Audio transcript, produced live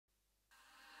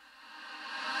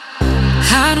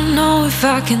I don't know if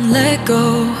I can let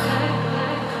go.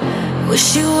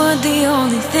 Wish you were the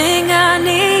only thing I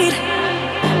need,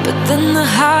 but then the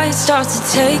high starts to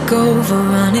take over,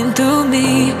 running through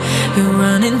me. You're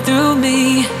running through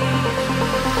me.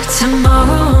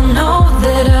 Tomorrow I'll know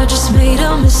that I just made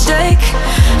a mistake.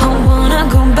 I wanna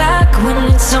go back when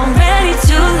it's already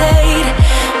too late.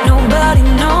 Nobody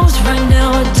knows right now,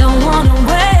 I don't wanna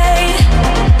wait.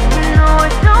 No, I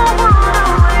don't wanna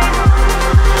wait.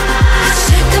 It's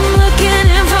like I'm looking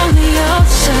in from the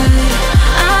outside.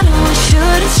 I know I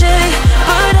shouldn't say,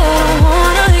 but I don't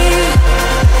wanna leave.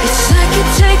 It's like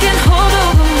you're taking hold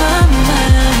over my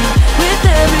mind. With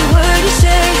every word you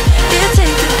say, you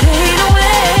take the pain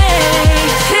away.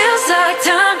 Feels like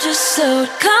time just slowed,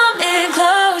 coming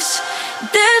close.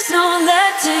 There's no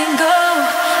letting go,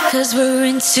 'cause we're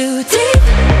in too deep.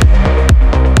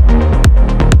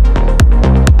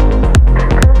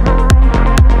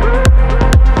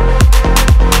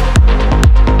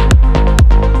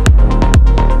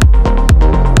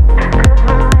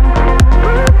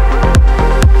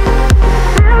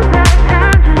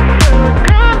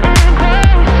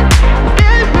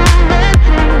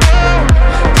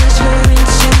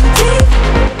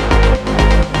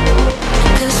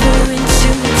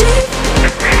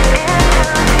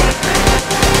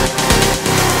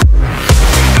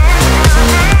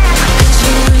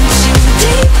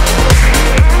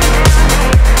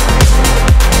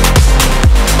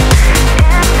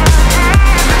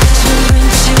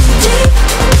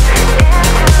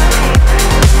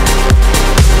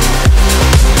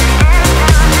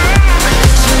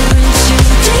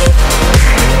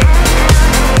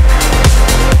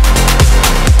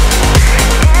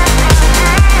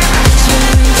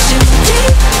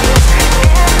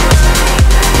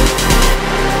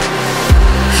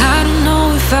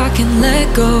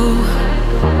 Go.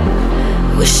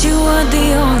 Wish you were the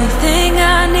only thing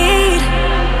I need,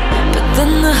 but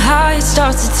then the high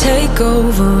starts to take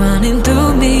over, running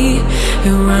through me.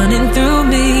 You're running through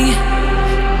me.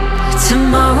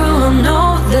 Tomorrow I'll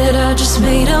know that I just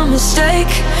made a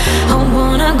mistake. I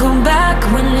wanna go back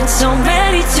when it's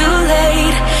already too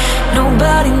late.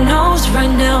 Nobody knows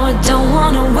right now, I don't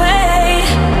wanna wait.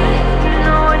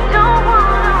 No, I don't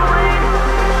wanna wait.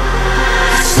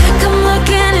 It's like I'm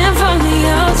looking in from the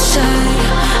outside.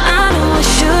 I know I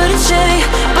shouldn't say,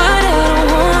 but I don't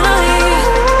wanna leave.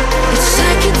 It's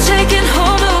like you're taking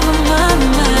hold over my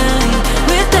mind.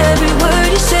 With every word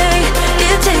you say,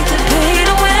 you take the pain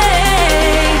away.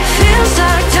 Feels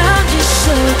like time just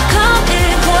slowed,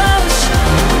 coming close.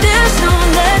 There's no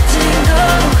letting go,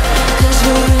 'cause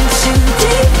we're in too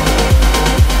deep.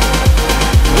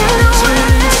 You know we're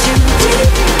in too deep.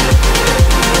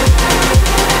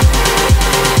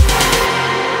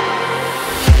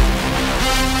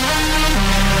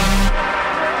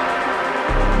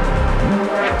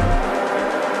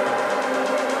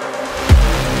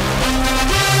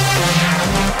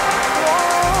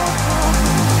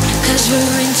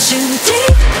 We're in too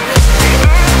deep.